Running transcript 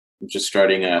I'm just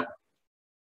starting a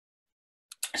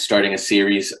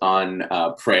series on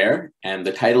prayer, and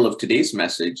the title of today's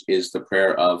message is the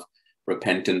prayer of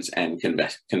repentance and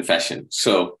confession.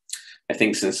 So I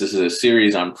think since this is a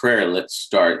series on prayer, let's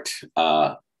start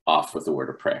off with a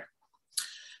word of prayer.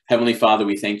 Heavenly Father,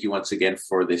 we thank you once again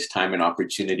for this time and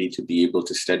opportunity to be able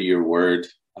to study your word.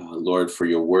 Lord, for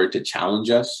your word to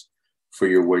challenge us, for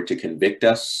your word to convict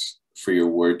us, for your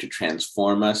word to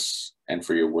transform us, and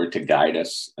for your word to guide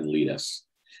us and lead us.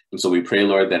 And so we pray,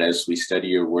 Lord, that as we study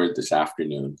your word this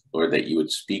afternoon, Lord, that you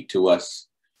would speak to us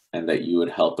and that you would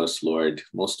help us, Lord,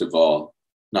 most of all,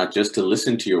 not just to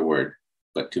listen to your word,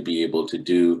 but to be able to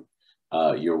do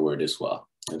your word as well.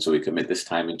 And so we commit this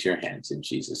time into your hands in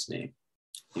Jesus' name.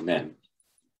 Amen.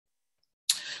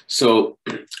 So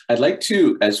I'd like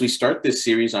to, as we start this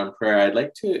series on prayer, I'd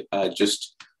like to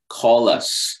just call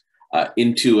us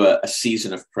into a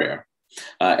season of prayer,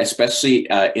 especially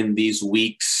in these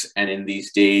weeks and in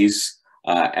these days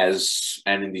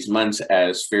and in these months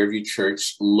as Fairview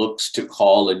Church looks to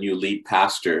call a new lead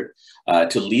pastor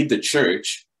to lead the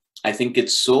church. I think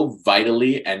it's so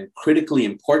vitally and critically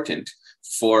important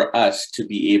for us to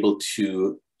be able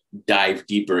to dive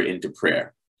deeper into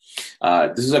prayer.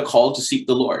 This is a call to seek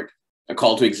the Lord, a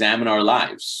call to examine our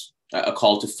lives, a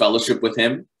call to fellowship with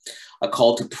him, a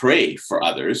call to pray for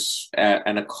others,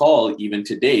 and a call even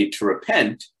today to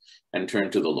repent and turn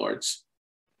to the Lord.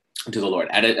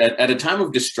 At a time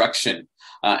of destruction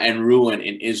and ruin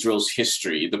in Israel's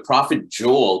history, the prophet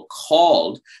Joel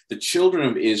called the children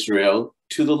of Israel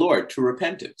to the Lord, to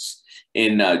repentance.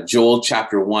 In Joel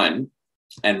chapter 1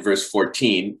 and verse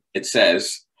 14, it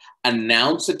says,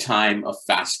 "Announce a time of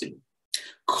fasting.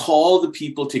 Call the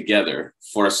people together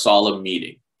for a solemn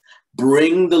meeting.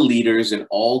 Bring the leaders and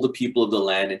all the people of the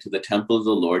land into the temple of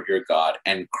the Lord your God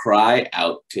and cry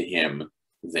out to him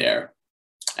there."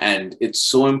 And it's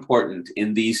so important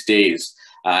in these days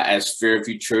as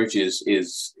Fairview Church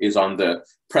is on the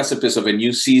precipice of a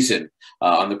new season,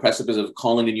 on the precipice of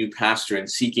calling a new pastor and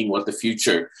seeking what the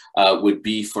future would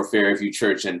be for Fairview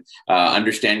Church, and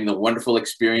understanding the wonderful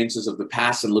experiences of the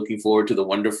past and looking forward to the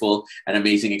wonderful and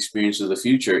amazing experiences of the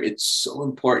future. It's so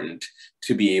important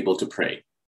to be able to pray.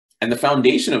 And the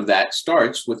foundation of that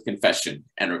starts with confession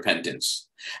and repentance.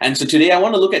 And so today I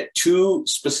want to look at two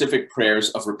specific prayers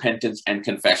of repentance and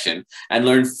confession and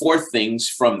learn four things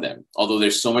from them. Although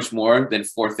there's so much more than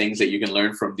four things that you can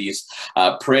learn from these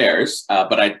prayers.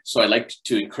 I'd like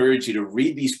to encourage you to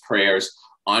read these prayers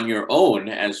on your own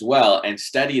as well and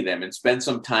study them and spend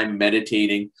some time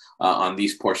meditating on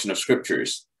these portions of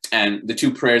scriptures. And the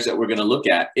two prayers that we're going to look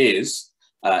at is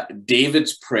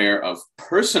David's prayer of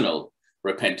personal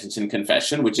repentance and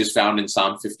confession, which is found in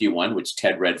Psalm 51, which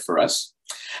Ted read for us,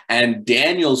 and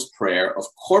Daniel's prayer of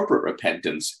corporate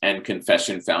repentance and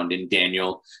confession found in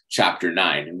Daniel chapter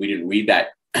 9. And we didn't read that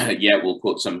yet. We'll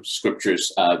quote some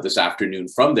scriptures this afternoon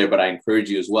from there, but I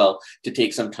encourage you as well to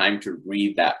take some time to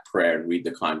read that prayer and read the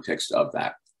context of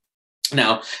that.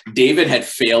 Now, David had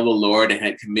failed the Lord and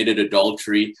had committed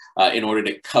adultery. In order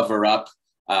to cover up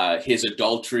his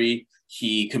adultery,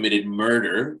 he committed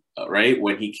murder, right,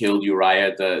 when he killed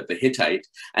Uriah the Hittite.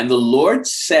 And the Lord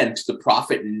sent the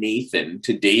prophet Nathan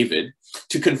to David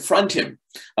to confront him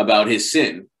about his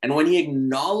sin. And when he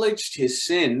acknowledged his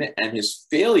sin and his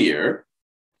failure,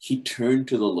 he turned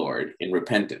to the Lord in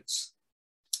repentance.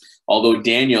 Although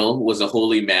Daniel was a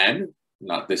holy man,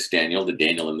 not this Daniel, the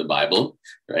Daniel in the Bible,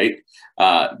 right?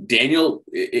 Daniel,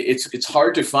 it's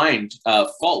hard to find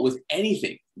fault with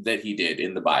anything that he did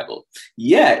in the Bible.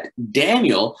 Yet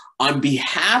Daniel, on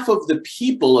behalf of the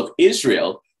people of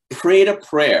Israel, prayed a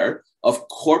prayer of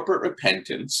corporate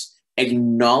repentance,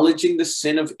 acknowledging the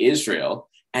sin of Israel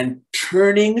and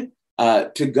turning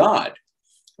to God,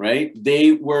 right?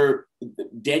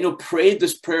 Daniel prayed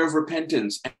this prayer of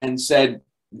repentance and said,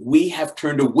 we have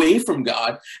turned away from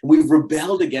God. We've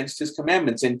rebelled against his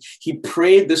commandments. And he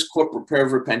prayed this corporate prayer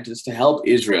of repentance to help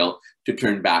Israel to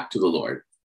turn back to the Lord.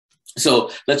 So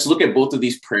let's look at both of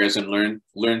these prayers and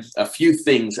learn a few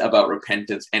things about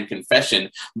repentance and confession,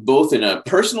 both in a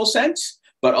personal sense,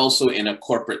 but also in a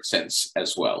corporate sense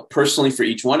as well. Personally for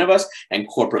each one of us and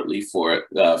corporately for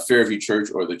Fairview Church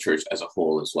or the church as a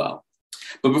whole as well.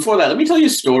 But before that, let me tell you a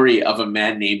story of a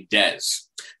man named Des.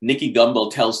 Nicky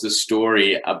Gumbel tells the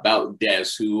story about Des,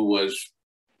 who was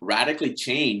radically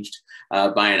changed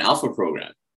by an alpha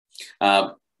program.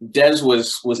 Des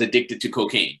was addicted to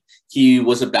cocaine. He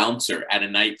was a bouncer at a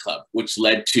nightclub, which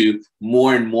led to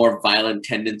more and more violent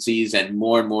tendencies and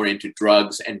more into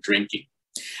drugs and drinking.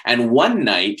 And one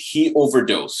night he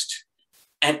overdosed.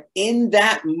 And in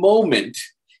that moment,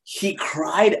 he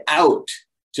cried out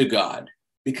to God.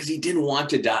 because he didn't want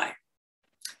to die.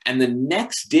 And the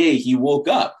next day he woke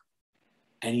up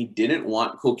and he didn't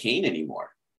want cocaine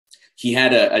anymore. He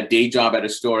had a day job at a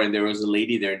store, and there was a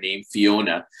lady there named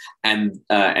Fiona,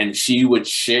 and she would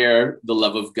share the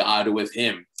love of God with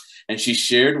him. And she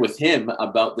shared with him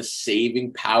about the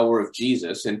saving power of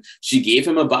Jesus, and she gave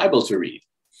him a Bible to read.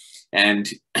 And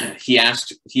he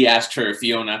asked her,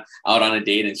 Fiona, out on a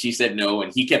date, and she said no,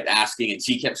 and he kept asking, and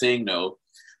she kept saying no,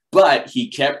 but he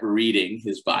kept reading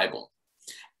his Bible.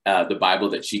 The Bible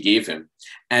that she gave him,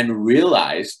 and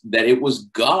realized that it was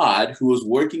God who was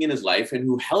working in his life and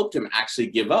who helped him actually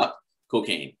give up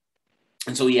cocaine.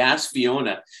 And so he asked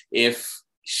Fiona if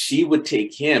she would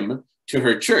take him to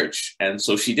her church. And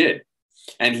so she did.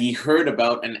 And he heard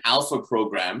about an Alpha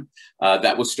program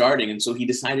that was starting. And so he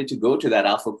decided to go to that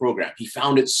Alpha program. He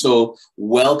found it so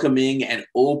welcoming and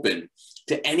open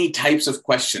to any types of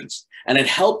questions. And it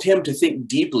helped him to think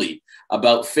deeply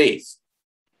about faith.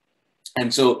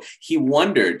 And so he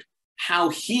wondered how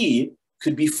he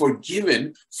could be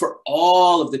forgiven for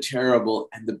all of the terrible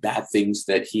and the bad things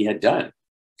that he had done.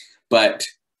 But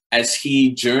as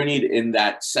he journeyed in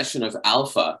that session of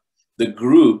Alpha, the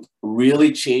group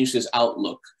really changed his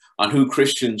outlook on who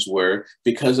Christians were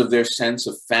because of their sense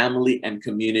of family and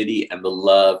community and the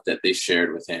love that they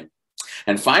shared with him.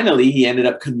 And finally, he ended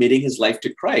up committing his life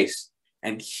to Christ,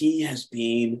 and he has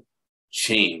been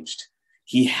changed.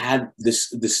 He had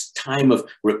this time of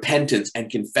repentance and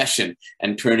confession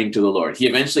and turning to the Lord. He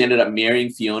eventually ended up marrying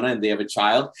Fiona, and they have a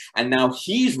child. And now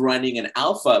he's running an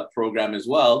Alpha program as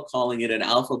well, calling it an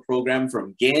Alpha program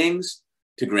from gangs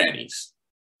to grannies.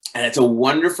 And it's a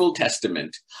wonderful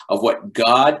testament of what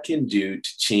God can do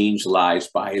to change lives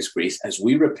by his grace as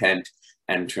we repent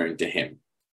and turn to him.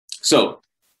 So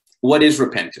what is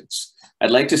repentance? I'd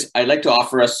like to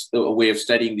offer us a way of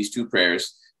studying these two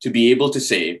prayers to be able to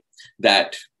say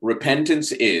that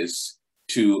repentance is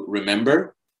to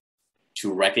remember,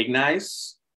 to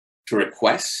recognize, to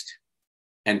request,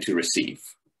 and to receive.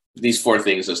 These four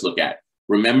things let's look at.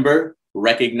 Remember,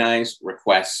 recognize,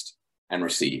 request, and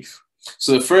receive.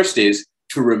 So the first is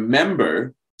to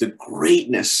remember the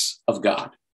greatness of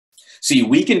God. See,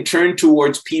 we can turn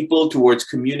towards people, towards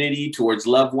community, towards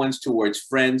loved ones, towards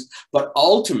friends, but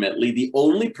ultimately the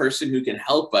only person who can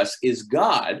help us is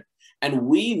God. And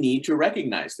we need to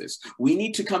recognize this. We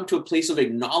need to come to a place of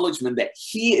acknowledgement that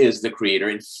he is the creator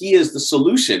and he is the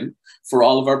solution for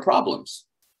all of our problems.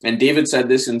 And David said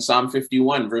this in Psalm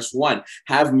 51, verse 1,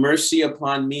 "Have mercy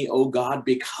upon me, O God,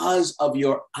 because of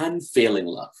your unfailing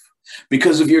love.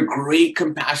 Because of your great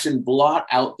compassion, blot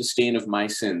out the stain of my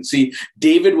sin." See,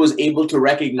 David was able to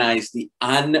recognize the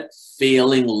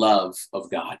unfailing love of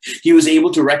God. He was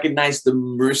able to recognize the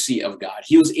mercy of God.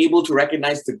 He was able to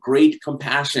recognize the great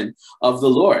compassion of the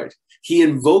Lord. He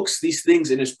invokes these things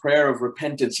in his prayer of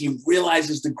repentance. He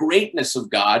realizes the greatness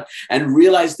of God and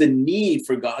realizes the need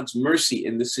for God's mercy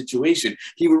in this situation.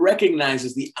 He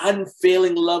recognizes the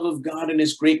unfailing love of God and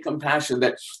his great compassion,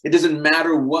 that it doesn't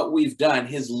matter what we've done,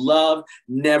 his love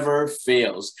never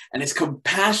fails, and his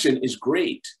compassion is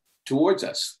great towards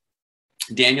us.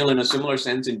 Daniel, in a similar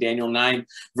sense, in Daniel 9,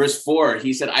 verse 4,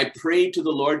 he said, "I prayed to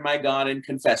the Lord my God and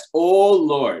confessed, 'O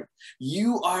Lord,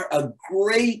 you are a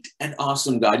great and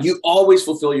awesome God. You always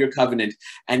fulfill your covenant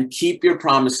and keep your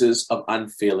promises of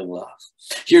unfailing love.'"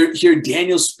 Here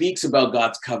Daniel speaks about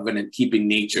God's covenant-keeping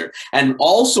nature and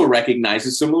also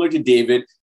recognizes, similar to David,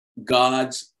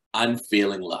 God's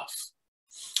unfailing love.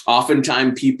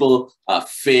 Oftentimes, people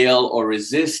fail or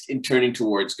resist in turning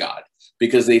towards God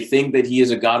because they think that he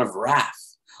is a God of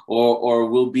wrath or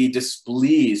will be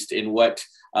displeased in what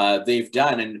they've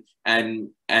done. And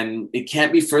it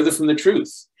can't be further from the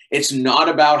truth. It's not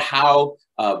about how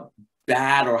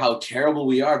bad or how terrible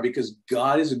we are, because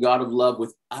God is a God of love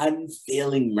with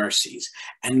unfailing mercies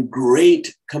and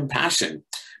great compassion.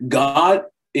 God,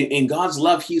 in God's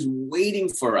love, he's waiting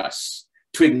for us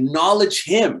to acknowledge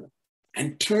him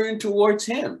and turn towards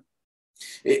him.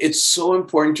 It's so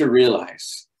important to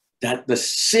realize that the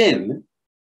sin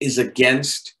is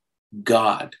against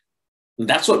God. And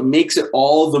that's what makes it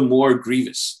all the more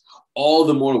grievous, all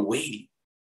the more weighty.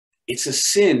 It's a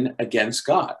sin against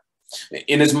God.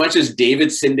 Inasmuch as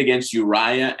David sinned against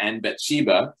Uriah and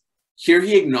Bathsheba, here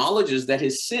he acknowledges that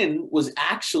his sin was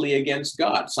actually against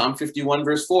God. Psalm 51,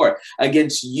 verse 4,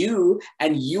 "Against you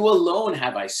and you alone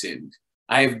have I sinned.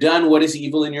 I have done what is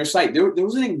evil in your sight." There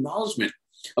was an acknowledgement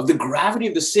of the gravity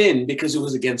of the sin because it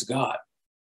was against God,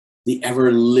 the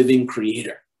ever-living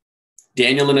creator.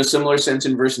 Daniel, in a similar sense,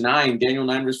 in verse 9, Daniel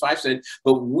 9, verse 5 said,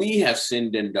 "But we have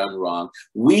sinned and done wrong.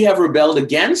 We have rebelled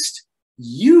against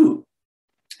you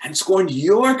and scorned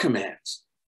your commands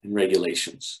and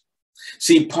regulations."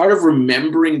 See, part of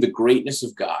remembering the greatness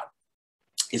of God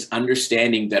is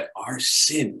understanding that our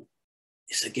sin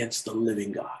is against the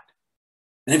living God.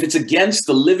 And if it's against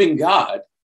the living God,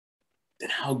 then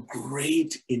how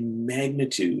great in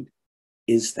magnitude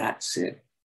is that sin?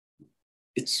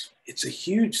 It's a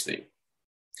huge thing.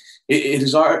 It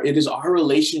is our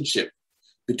relationship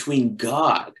between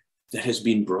God that has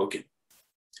been broken.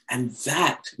 And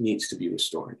that needs to be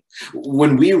restored.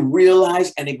 When we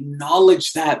realize and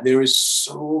acknowledge that, there is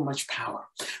so much power.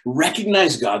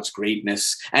 Recognize God's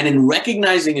greatness. And in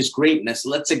recognizing his greatness,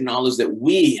 let's acknowledge that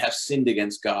we have sinned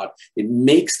against God. It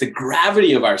makes the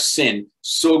gravity of our sin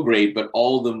so great, but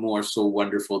all the more so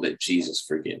wonderful that Jesus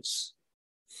forgives.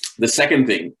 The second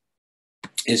thing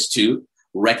is to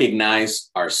recognize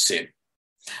our sin.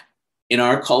 In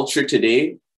our culture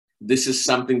today, this is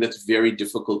something that's very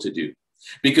difficult to do,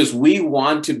 because we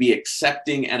want to be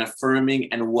accepting and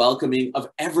affirming and welcoming of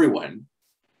everyone,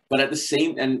 but at the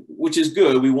same, and which is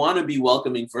good, we want to be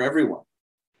welcoming for everyone,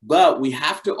 but we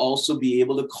have to also be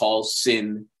able to call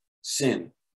sin,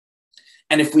 sin.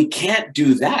 And if we can't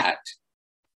do that,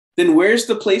 then where's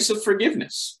the place of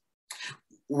forgiveness?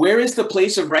 Where is the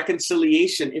place of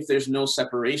reconciliation if there's no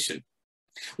separation?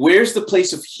 Where's the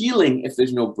place of healing if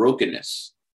there's no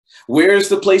brokenness? Where is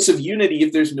the place of unity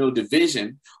if there's no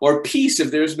division, or peace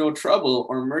if there's no trouble,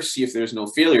 or mercy if there's no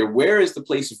failure? Where is the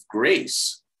place of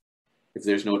grace if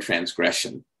there's no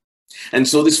transgression? And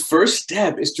so this first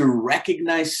step is to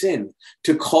recognize sin,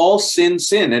 to call sin,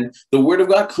 sin. And the word of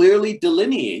God clearly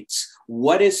delineates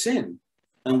what is sin.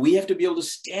 And we have to be able to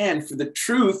stand for the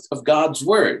truth of God's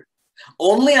word.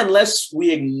 Only unless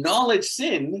we acknowledge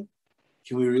sin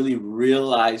can we really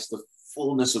realize the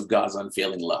fullness of God's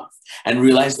unfailing love and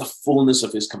realize the fullness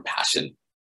of his compassion.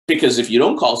 Because if you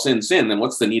don't call sin, sin, then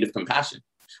what's the need of compassion?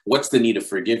 What's the need of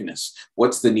forgiveness?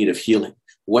 What's the need of healing?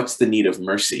 What's the need of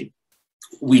mercy?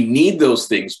 We need those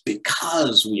things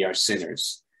because we are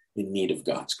sinners in need of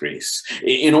God's grace.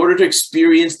 In order to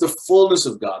experience the fullness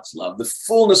of God's love, the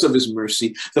fullness of his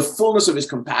mercy, the fullness of his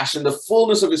compassion, the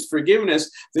fullness of his forgiveness,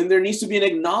 then there needs to be an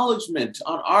acknowledgement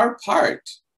on our part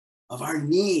of our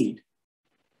need,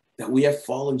 that we have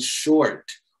fallen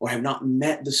short or have not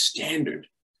met the standard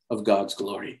of God's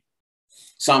glory.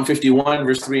 Psalm 51,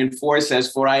 verse 3 and 4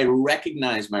 says, "For I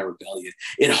recognize my rebellion.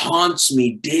 It haunts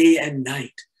me day and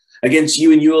night. Against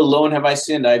you and you alone have I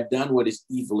sinned. I've done what is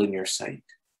evil in your sight."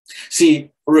 See,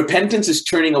 repentance is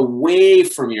turning away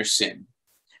from your sin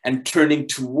and turning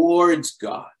towards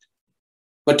God.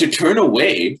 But to turn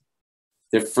away,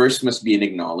 there first must be an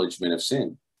acknowledgement of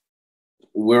sin.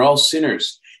 We're all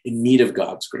sinners in need of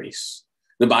God's grace.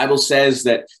 The Bible says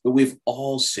that we've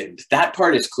all sinned. That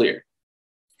part is clear.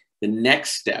 The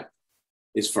next step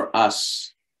is for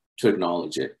us to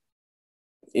acknowledge it.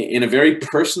 In a very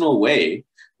personal way,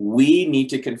 we need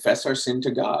to confess our sin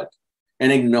to God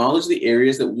and acknowledge the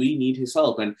areas that we need his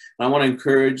help. And I want to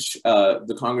encourage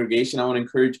the congregation, I want to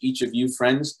encourage each of you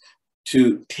friends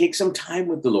to take some time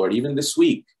with the Lord, even this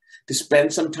week, to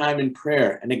spend some time in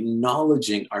prayer and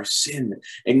acknowledging our sin,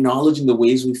 acknowledging the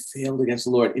ways we failed against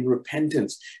the Lord in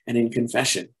repentance and in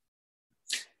confession.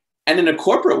 And in a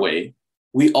corporate way,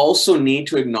 we also need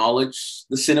to acknowledge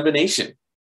the sin of a nation,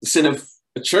 the sin of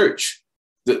a church,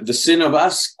 the sin of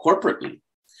us corporately.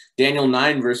 Daniel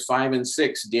 9, verse 5 and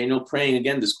 6, Daniel praying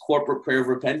again this corporate prayer of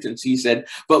repentance. He said,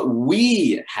 "But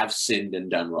we have sinned and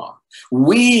done wrong.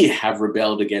 We have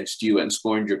rebelled against you and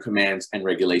scorned your commands and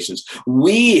regulations.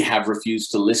 We have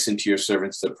refused to listen to your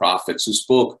servants, the prophets, who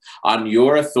spoke on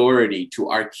your authority to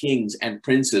our kings and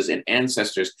princes and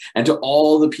ancestors and to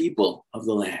all the people of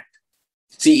the land."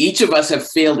 See, each of us have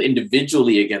failed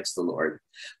individually against the Lord,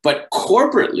 but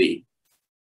corporately,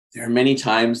 there are many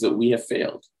times that we have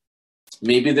failed.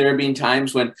 Maybe there have been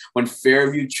times when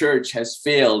Fairview Church has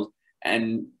failed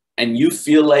and you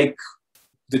feel like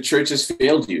the church has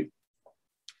failed you.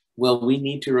 Well, we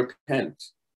need to repent.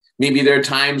 Maybe there are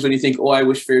times when you think, oh, I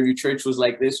wish Fairview Church was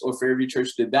like this, or Fairview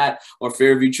Church did that, or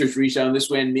Fairview Church reached out this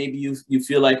way. And maybe you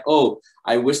feel like, oh,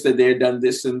 I wish that they had done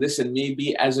this and this. And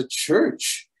maybe as a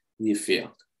church, we failed.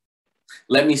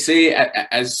 Let me say,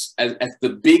 as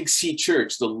the Big C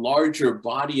Church, the larger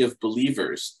body of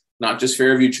believers, not just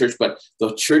Fairview Church, but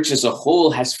the church as a whole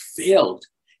has failed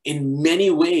in many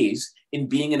ways in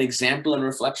being an example and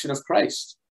reflection of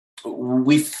Christ.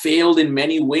 We failed in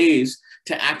many ways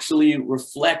to actually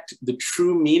reflect the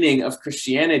true meaning of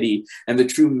Christianity and the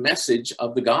true message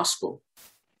of the gospel.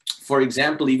 For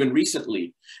example, even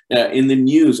recently in the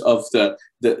news of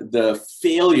the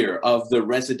failure of the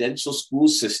residential school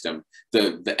system,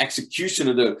 the execution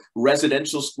of the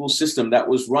residential school system that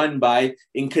was run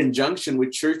in conjunction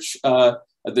with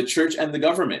the church and the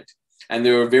government. And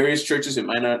there are various churches. It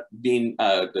might not be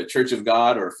the Church of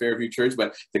God or Fairview Church,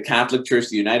 but the Catholic Church,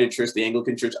 the United Church, the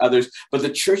Anglican Church, others. But the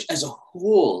church as a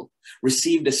whole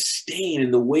received a stain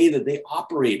in the way that they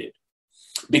operated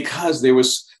because there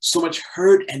was so much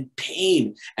hurt and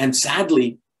pain and,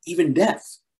 sadly, even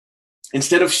death.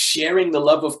 Instead of sharing the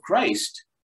love of Christ,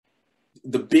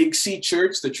 the Big C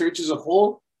church, the church as a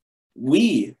whole,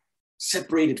 we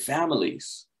separated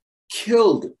families,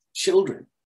 killed children,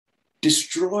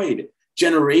 destroyed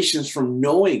generations from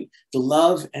knowing the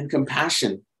love and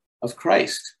compassion of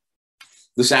Christ.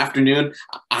 This afternoon,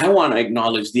 I want to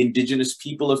acknowledge the Indigenous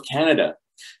people of Canada,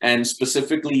 and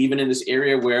specifically even in this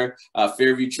area where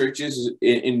Fairview Church is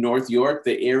in North York,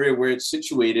 the area where it's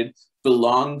situated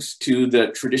belongs to the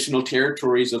traditional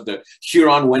territories of the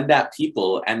Huron-Wendat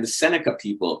people and the Seneca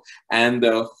people and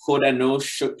the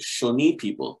Haudenosaunee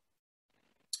people.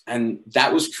 And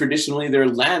that was traditionally their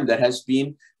land that has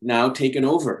been now taken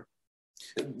over.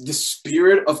 The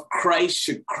Spirit of Christ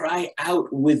should cry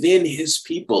out within his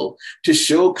people to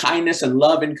show kindness and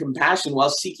love and compassion while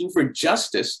seeking for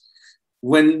justice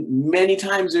when many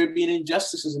times there have been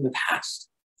injustices in the past.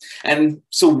 And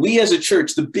so we as a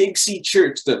church, the Big C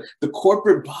church, the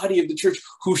corporate body of the church,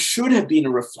 who should have been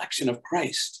a reflection of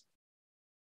Christ,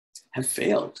 have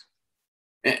failed.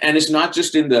 And it's not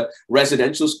just in the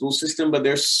residential school system, but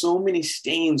there's so many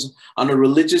stains on a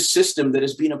religious system that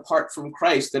has been apart from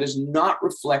Christ, that has not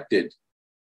reflected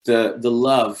the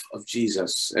love of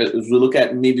Jesus. As we look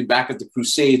at maybe back at the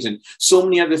Crusades and so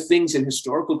many other things in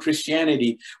historical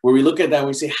Christianity, where we look at that and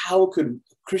we say, how could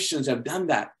Christians have done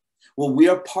that? Well, we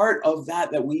are part of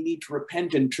that we need to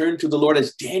repent and turn to the Lord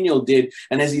as Daniel did.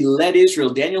 And as he led Israel,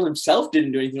 Daniel himself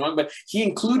didn't do anything wrong, but he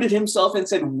included himself and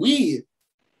said, we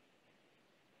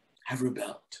have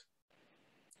rebelled.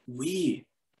 We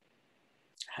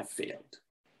have failed.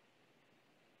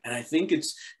 And I think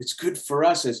it's good for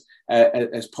us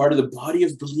as part of the body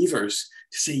of believers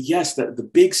to say, yes, that the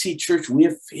Big C church, we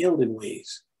have failed in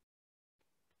ways.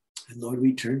 And Lord,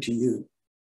 we turn to you.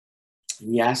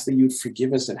 We ask that you'd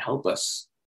forgive us and help us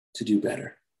to do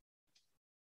better.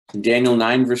 In Daniel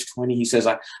 9, verse 20, he says,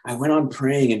 I went on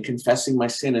praying and confessing my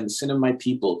sin and the sin of my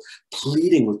people,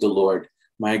 pleading with the Lord,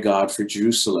 my God, for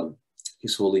Jerusalem,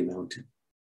 his holy mountain.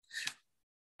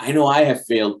 I know I have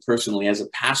failed personally as a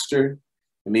pastor,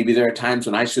 and maybe there are times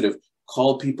when I should have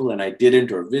called people and I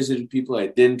didn't, or visited people I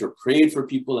didn't, or prayed for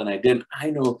people and I didn't. I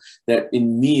know that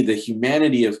in me, the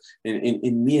humanity of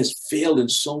in me has failed in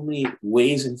so many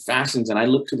ways and fashions, and I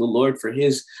look to the Lord for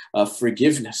his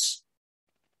forgiveness.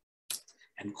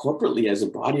 And corporately, as a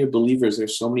body of believers,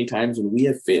 there's so many times when we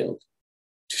have failed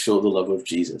to show the love of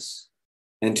Jesus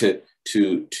and to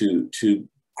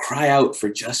cry out for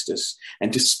justice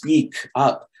and to speak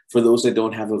up for those that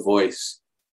don't have a voice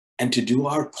and to do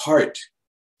our part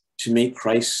to make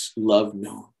Christ's love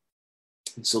known.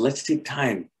 And so let's take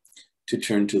time to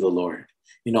turn to the Lord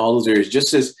in all those areas,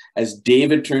 just as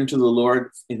David turned to the Lord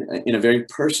in a very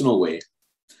personal way.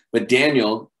 But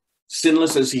Daniel,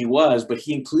 sinless as he was, but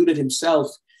he included himself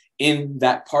in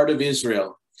that part of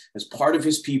Israel as part of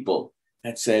his people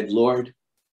that said, Lord,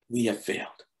 we have failed.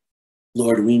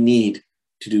 Lord, we need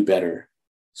to do better.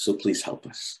 So please help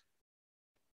us.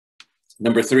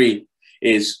 Number 3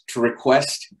 is to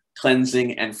request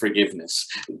cleansing and forgiveness.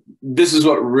 This is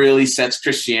what really sets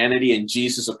Christianity and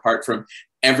Jesus apart from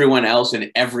everyone else and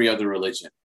every other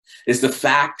religion, is the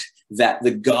fact that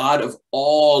the God of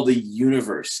all the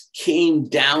universe came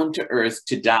down to earth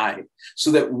to die so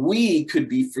that we could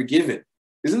be forgiven.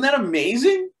 Isn't that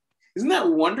amazing? Isn't that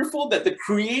wonderful that the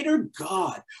Creator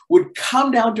God would come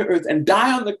down to earth and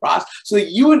die on the cross so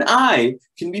that you and I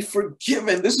can be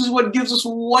forgiven? This is what gives us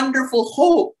wonderful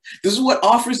hope. This is what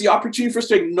offers the opportunity for us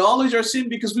to acknowledge our sin,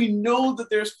 because we know that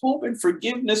there's hope and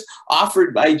forgiveness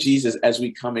offered by Jesus as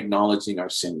we come acknowledging our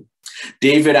sin.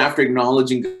 David, after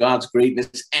acknowledging God's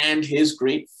greatness and his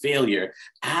great failure,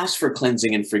 asked for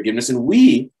cleansing and forgiveness, and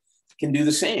we can do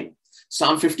the same.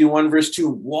 Psalm 51, verse 2,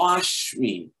 wash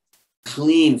me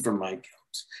clean from my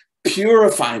guilt.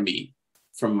 Purify me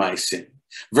from my sin.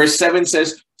 Verse 7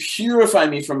 says, purify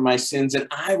me from my sins and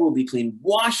I will be clean.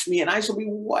 Wash me and I shall be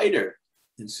whiter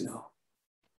than snow.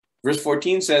 Verse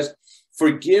 14 says,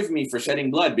 forgive me for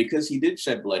shedding blood, because he did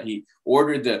shed blood. He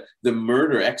ordered the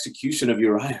murder, execution of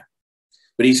Uriah.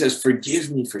 But he says,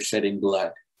 forgive me for shedding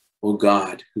blood, O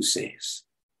God who saves.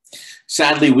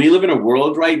 Sadly, we live in a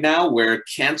world right now where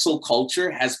cancel culture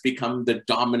has become the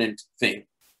dominant thing.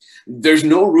 There's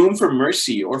no room for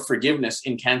mercy or forgiveness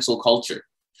in cancel culture.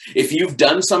 If you've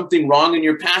done something wrong in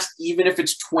your past, even if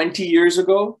it's 20 years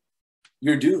ago,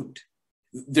 you're doomed.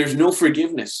 There's no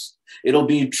forgiveness. It'll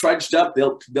be trudged up.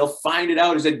 They'll find it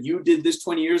out is that you did this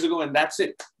 20 years ago and that's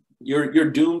it. You're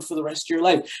doomed for the rest of your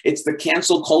life. It's the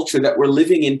cancel culture that we're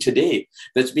living in today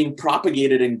that's being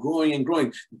propagated and growing and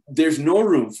growing. There's no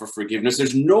room for forgiveness.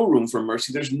 There's no room for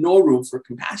mercy. There's no room for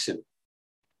compassion.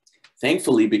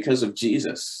 Thankfully, because of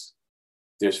Jesus,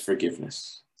 there's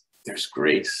forgiveness, there's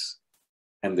grace,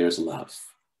 and there's love.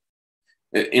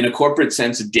 In a corporate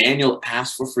sense, Daniel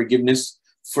asked for forgiveness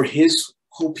for his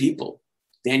whole people.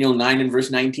 Daniel 9 and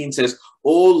verse 19 says,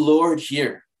 "O Lord,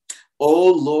 hear.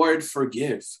 O Lord,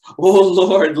 forgive. O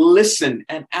Lord, listen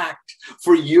and act.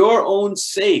 For your own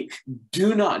sake,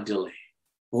 do not delay.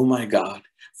 Oh my God,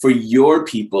 for your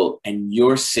people and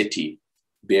your city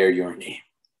bear your name."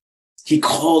 He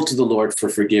called to the Lord for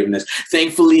forgiveness.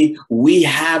 Thankfully, we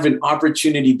have an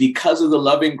opportunity because of the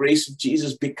loving grace of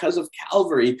Jesus, because of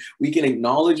Calvary, we can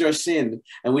acknowledge our sin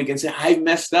and we can say, I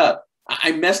messed up.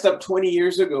 I messed up 20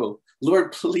 years ago.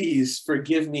 Lord, please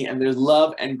forgive me. And there's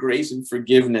love and grace and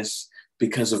forgiveness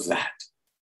because of that.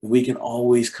 We can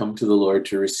always come to the Lord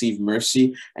to receive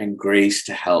mercy and grace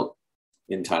to help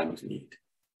in time of need.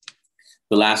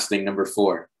 The last thing, number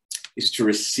 4, is to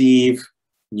receive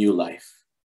new life.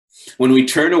 When we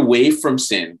turn away from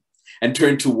sin and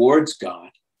turn towards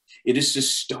God, it is to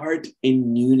start a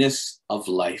newness of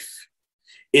life.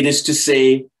 It is to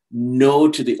say no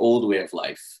to the old way of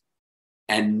life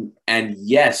and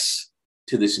yes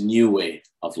to this new way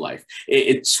of life.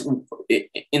 In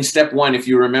step 1, if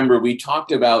you remember, we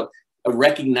talked about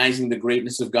recognizing the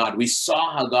greatness of God. We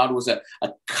saw how God was a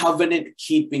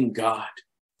covenant-keeping God.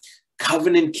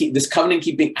 This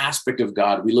covenant-keeping aspect of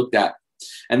God we looked at.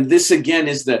 And this, again,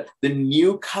 is the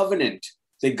new covenant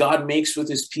that God makes with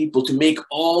his people to make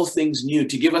all things new,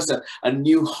 to give us a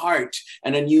new heart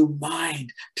and a new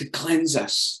mind, to cleanse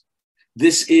us.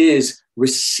 This is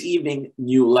receiving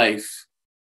new life.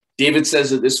 David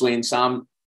says it this way in Psalm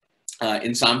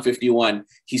 51.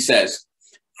 He says,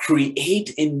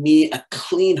 "Create in me a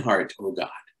clean heart, O God.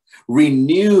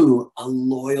 Renew a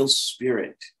loyal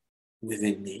spirit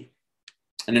within me."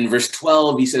 And in verse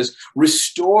 12, he says,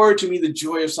 "Restore to me the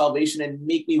joy of salvation and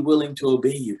make me willing to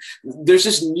obey you." There's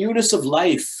this newness of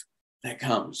life that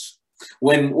comes.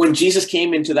 When Jesus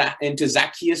came into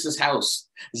Zacchaeus' house,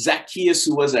 Zacchaeus,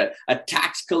 who was a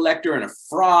tax collector and a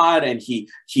fraud, and he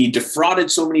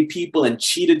defrauded so many people and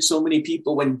cheated so many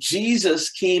people. When Jesus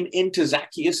came into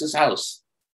Zacchaeus' house,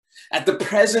 at the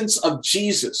presence of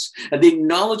Jesus, at the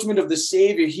acknowledgement of the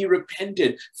Savior, he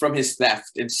repented from his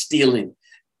theft and stealing.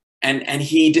 And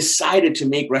he decided to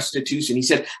make restitution. He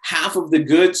said, half of the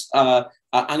goods, I'm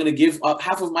going to give,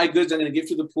 half of my goods I'm going to give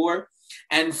to the poor.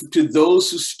 And to those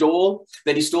who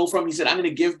he stole from, he said, I'm going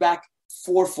to give back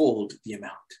fourfold the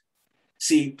amount.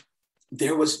 See,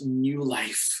 there was new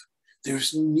life.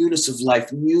 There's newness of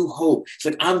life, new hope. It's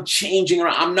like, I'm changing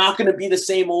around. I'm not going to be the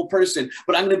same old person,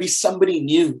 but I'm going to be somebody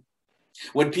new.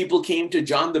 When people came to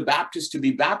John the Baptist to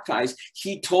be baptized,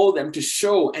 he told them to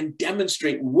show and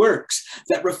demonstrate works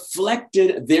that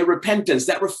reflected their repentance,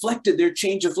 that reflected their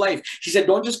change of life. He said,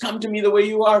 don't just come to me the way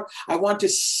you are. I want to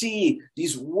see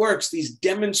these works, these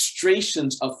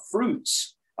demonstrations of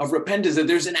fruits of repentance, that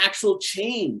there's an actual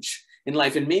change in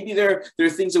life. And maybe there are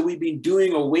things that we've been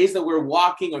doing or ways that we're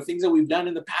walking or things that we've done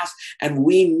in the past. And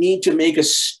we need to make a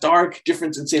stark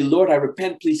difference and say, Lord, I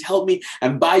repent, please help me.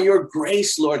 And by your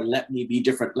grace, Lord, let me be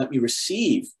different. Let me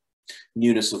receive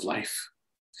newness of life.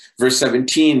 Verse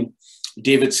 17,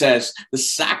 David says, the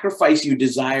sacrifice you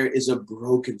desire is a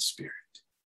broken spirit.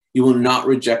 You will not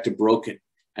reject a broken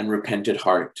and repentant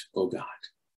heart, O God.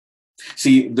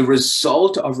 See, the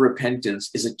result of repentance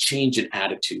is a change in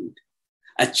attitude,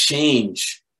 a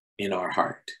change in our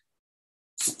heart.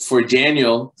 For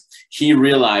Daniel, he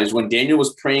realized when Daniel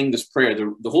was praying this prayer,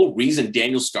 the whole reason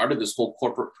Daniel started this whole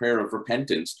corporate prayer of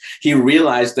repentance, he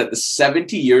realized that the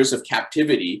 70 years of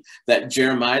captivity that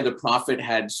Jeremiah the prophet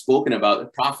had spoken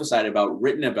about, prophesied about,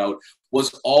 written about,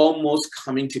 was almost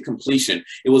coming to completion.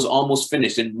 It was almost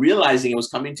finished. And realizing it was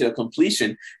coming to a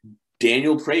completion,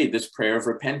 Daniel prayed this prayer of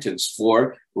repentance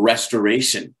for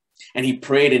restoration. And he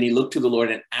prayed and he looked to the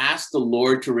Lord and asked the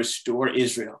Lord to restore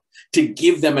Israel, to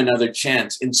give them another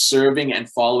chance in serving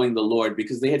and following the Lord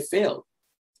because they had failed.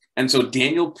 And so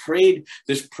Daniel prayed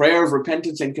this prayer of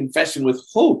repentance and confession with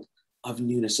hope of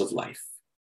newness of life,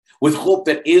 with hope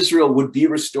that Israel would be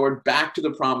restored back to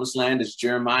the promised land as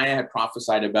Jeremiah had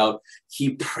prophesied about. He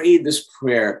prayed this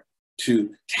prayer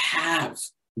to have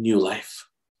new life.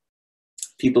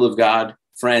 People of God,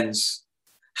 friends,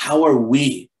 how are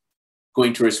we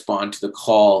going to respond to the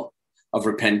call of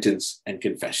repentance and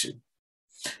confession?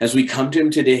 As we come to him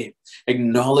today,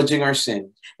 acknowledging our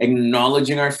sin,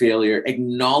 acknowledging our failure,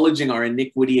 acknowledging our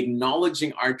iniquity,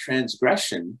 acknowledging our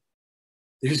transgression,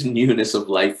 there's newness of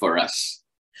life for us.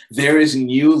 There is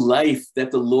new life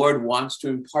that the Lord wants to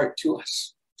impart to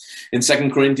us. In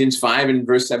 2 Corinthians 5 and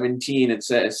verse 17, it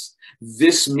says,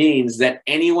 this means that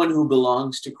anyone who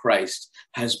belongs to Christ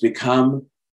has become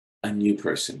a new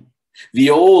person. The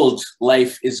old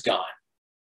life is gone,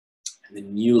 and the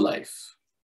new life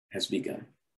has begun.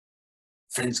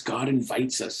 Friends, God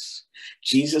invites us.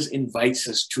 Jesus invites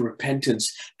us to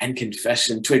repentance and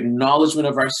confession, to acknowledgement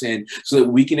of our sin, so that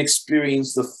we can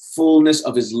experience the fullness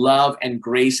of his love and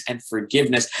grace and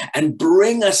forgiveness and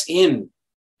bring us in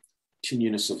to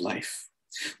newness of life.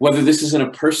 Whether this is in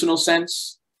a personal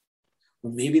sense,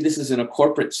 or maybe this is in a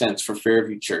corporate sense for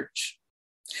Fairview Church.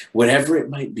 Whatever it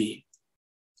might be,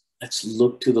 let's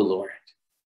look to the Lord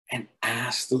and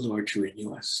ask the Lord to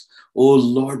renew us. Oh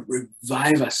Lord,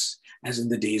 revive us as in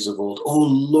the days of old. Oh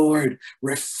Lord,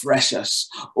 refresh us.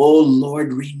 Oh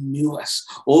Lord, renew us.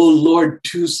 Oh Lord,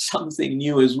 do something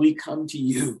new as we come to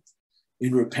you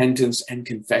in repentance and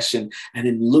confession and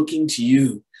in looking to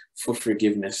you for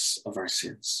forgiveness of our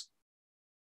sins.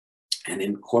 And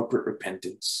in corporate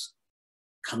repentance,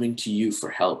 coming to you for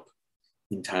help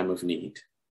in time of need.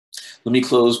 Let me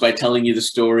close by telling you the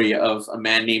story of a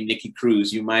man named Nicky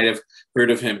Cruz. You might have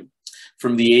heard of him.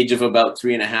 From the age of about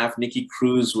 3.5, Nicky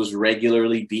Cruz was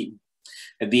regularly beaten.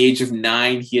 At the age of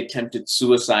 9, he attempted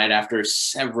suicide after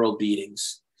several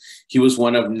beatings. He was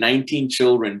one of 19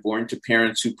 children born to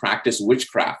parents who practiced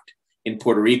witchcraft in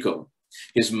Puerto Rico.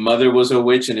 His mother was a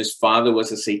witch and his father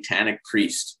was a satanic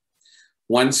priest.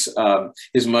 Once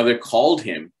his mother called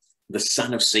him the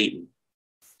son of Satan.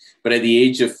 But at the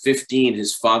age of 15,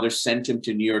 his father sent him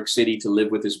to New York City to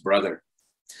live with his brother.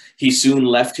 He soon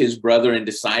left his brother and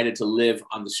decided to live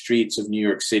on the streets of New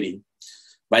York City.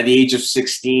 By the age of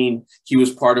 16, he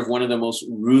was part of one of the most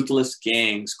ruthless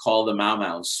gangs called the Mau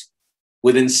Maus.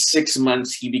 Within 6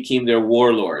 months, he became their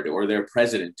warlord or their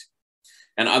president.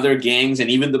 And other gangs and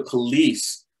even the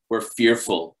police were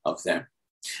fearful of them.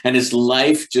 And his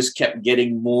life just kept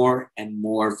getting more and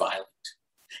more violent.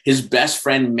 His best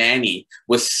friend, Manny,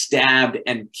 was stabbed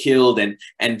and killed,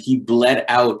 and he bled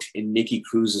out in Nicky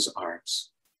Cruz's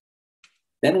arms.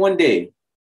 Then one day,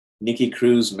 Nicky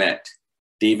Cruz met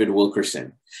David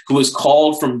Wilkerson, who was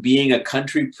called from being a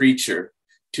country preacher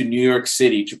to New York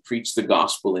City to preach the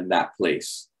gospel in that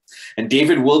place. And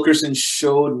David Wilkerson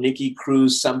showed Nicky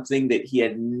Cruz something that he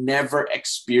had never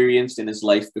experienced in his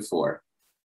life before.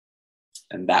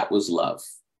 And that was love.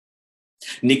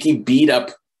 Nicky beat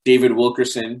up David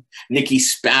Wilkerson. Nicky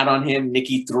spat on him.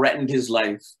 Nicky threatened his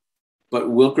life.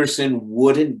 But Wilkerson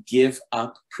wouldn't give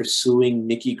up pursuing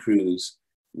Nicky Cruz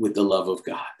with the love of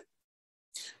God.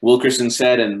 Wilkerson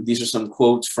said, and these are some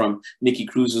quotes from Nicky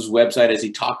Cruz's website as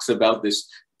he talks about this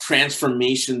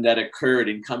transformation that occurred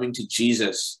in coming to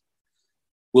Jesus.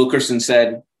 Wilkerson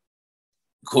said,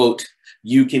 quote,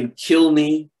 "You can kill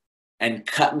me and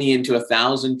cut me into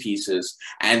 1,000 pieces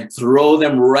and throw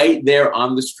them right there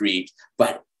on the street,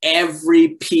 but every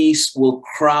piece will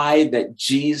cry that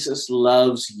Jesus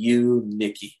loves you,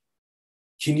 Nicky."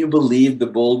 Can you believe the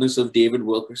boldness of David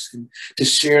Wilkerson to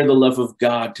share the love of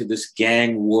God to this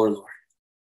gang warlord?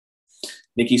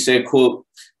 Nicky said, quote,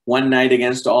 "One night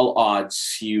against all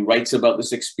odds," he writes about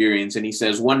this experience, and he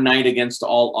says, "One night against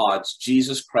all odds,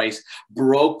 Jesus Christ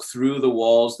broke through the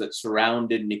walls that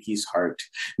surrounded Nicky's heart."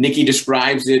 Nicky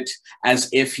describes it as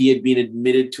if he had been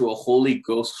admitted to a Holy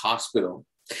Ghost hospital.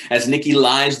 As Nicky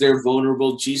lies there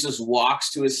vulnerable, Jesus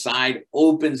walks to his side,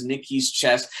 opens Nicky's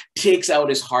chest, takes out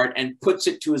his heart, and puts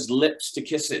it to his lips to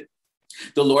kiss it.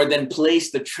 The Lord then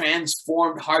placed the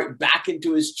transformed heart back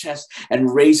into his chest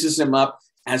and raises him up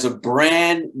as a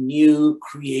brand new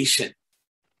creation.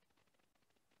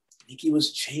 Nicky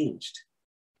was changed.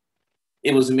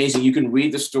 It was amazing. You can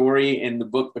read the story in the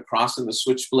book, The Cross and the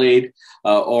Switchblade,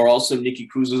 or also Nicky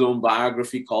Cruz's own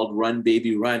biography called Run,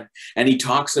 Baby, Run. And he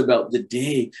talks about the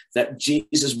day that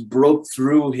Jesus broke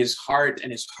through his heart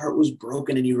and his heart was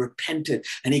broken and he repented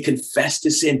and he confessed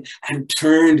his sin and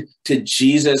turned to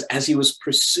Jesus as he was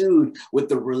pursued with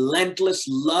the relentless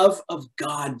love of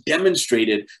God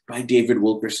demonstrated by David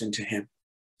Wilkerson to him.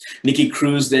 Nicky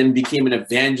Cruz then became an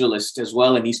evangelist as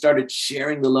well, and he started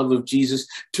sharing the love of Jesus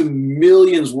to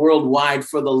millions worldwide.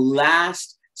 For the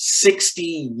last 60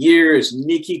 years,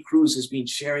 Nicky Cruz has been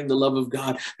sharing the love of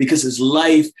God because his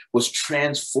life was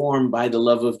transformed by the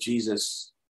love of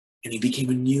Jesus, and he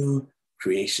became a new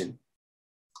creation.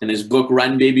 And his book,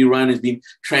 Run, Baby, Run, has been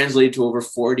translated to over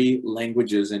 40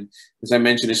 languages. And as I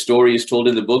mentioned, his story is told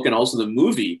in the book and also the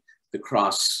movie, The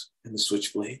Cross and the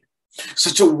Switchblade.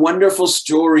 Such a wonderful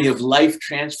story of life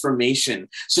transformation,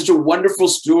 such a wonderful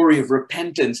story of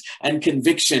repentance and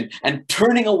conviction and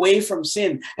turning away from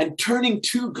sin and turning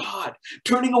to God,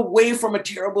 turning away from a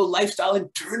terrible lifestyle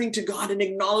and turning to God and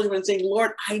acknowledgement and saying,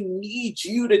 Lord, I need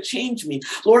you to change me.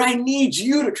 Lord, I need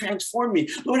you to transform me.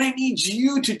 Lord, I need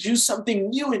you to do something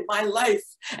new in my life.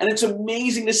 And it's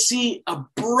amazing to see a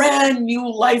brand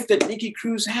new life that Nicky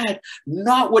Cruz had,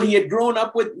 not what he had grown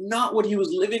up with, not what he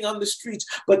was living on the streets,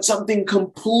 but something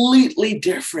completely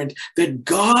different that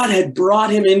God had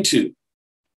brought him into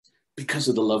because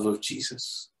of the love of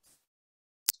Jesus.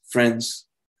 Friends,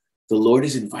 the Lord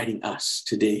is inviting us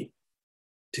today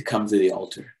to come to the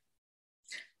altar.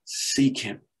 Seek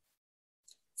him.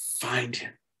 Find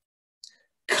him.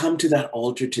 Come to that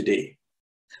altar today.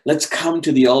 Let's come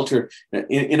to the altar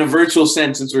in a virtual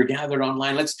sense, since we're gathered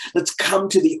online. Let's come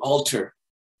to the altar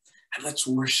and let's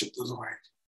worship the Lord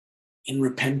in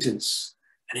repentance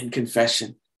and in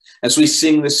confession. As we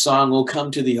sing this song, we'll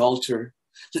come to the altar.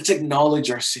 Let's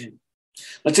acknowledge our sin.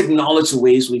 Let's acknowledge the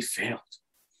ways we failed,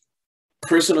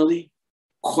 personally,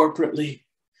 corporately.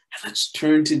 And let's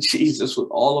turn to Jesus with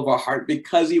all of our heart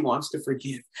because he wants to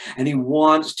forgive and he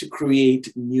wants to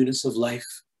create newness of life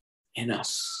in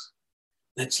us.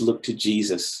 Let's look to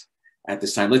Jesus at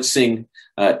this time. Let's sing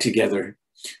together.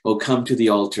 We'll come to the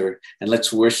altar and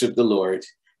let's worship the Lord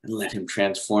and let him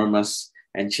transform us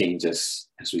and change us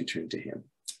as we turn to him.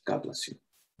 God bless you.